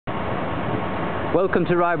Welcome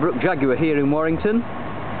to Rybrook Jaguar here in Warrington.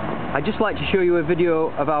 I'd just like to show you a video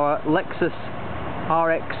of our Lexus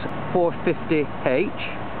RX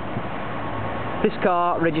 450H. This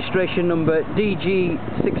car, registration number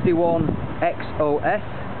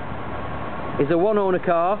DG61XOS, is a one-owner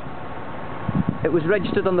car. It was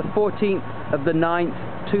registered on the 14th of the 9th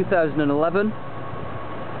 2011.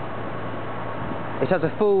 It has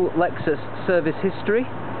a full Lexus service history.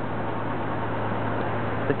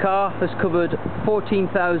 The car has covered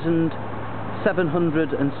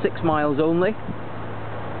 14,706 miles only.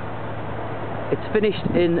 It's finished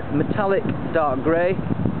in metallic dark grey,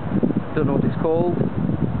 don't know what it's called,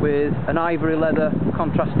 with an ivory leather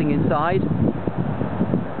contrasting inside.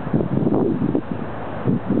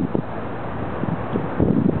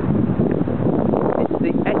 It's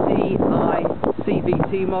the SE I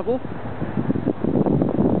CVT model,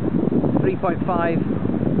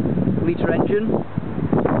 3.5 litre engine.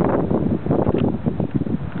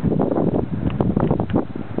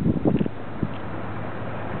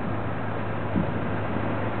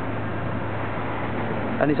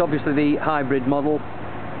 And it's obviously the hybrid model.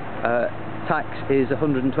 Tax is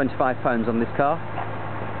 £125 on this car.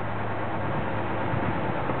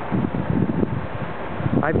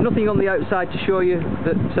 I have nothing on the outside to show you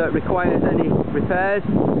that requires any repairs.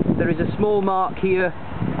 There is a small mark here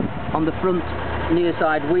on the front near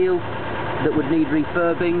side wheel that would need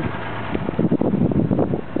refurbing.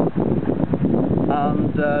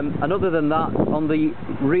 And other than that, on the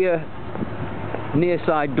rear near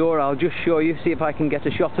side door, I'll just show you, see if I can get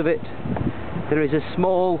a shot of it. There is a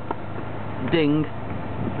small ding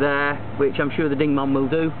there, which I'm sure the ding man will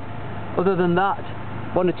do. Other than that,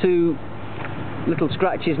 one or two little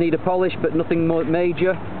scratches need a polish, but nothing more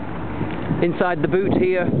major. Inside the boot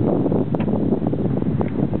here,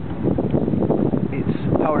 it's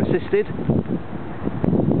power assisted,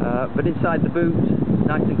 but inside the boot,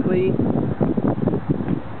 nice and clean.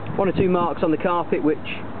 One or two marks on the carpet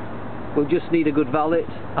which will just need a good valet,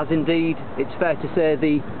 as indeed it's fair to say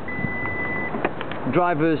the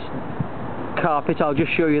driver's carpet, I'll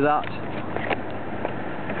just show you that.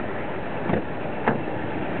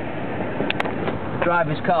 The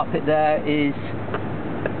driver's carpet there is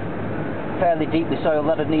fairly deeply soiled,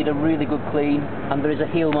 that'd need a really good clean, and there is a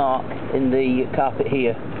heel mark in the carpet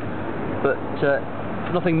here. But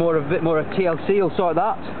nothing more, a bit more of TLC will sort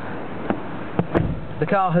that. The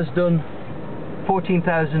car has done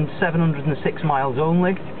 14,706 miles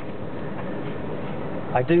only.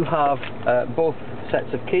 I do have both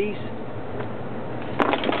sets of keys.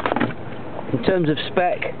 In terms of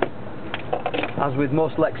spec, as with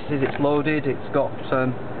most Lexuses, it's loaded. It's got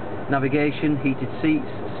navigation, heated seats,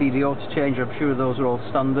 CD auto changer. I'm sure those are all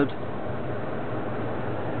standard.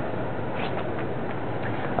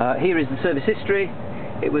 Here is the service history.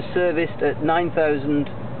 It was serviced at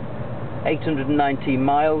 9,819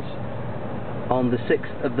 miles on the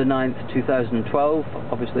 6th of the 9th 2012,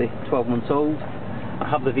 obviously 12 months old. I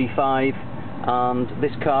have the V5, and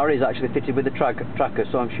this car is actually fitted with a tracker,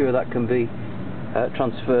 so I'm sure that can be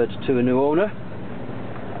transferred to a new owner.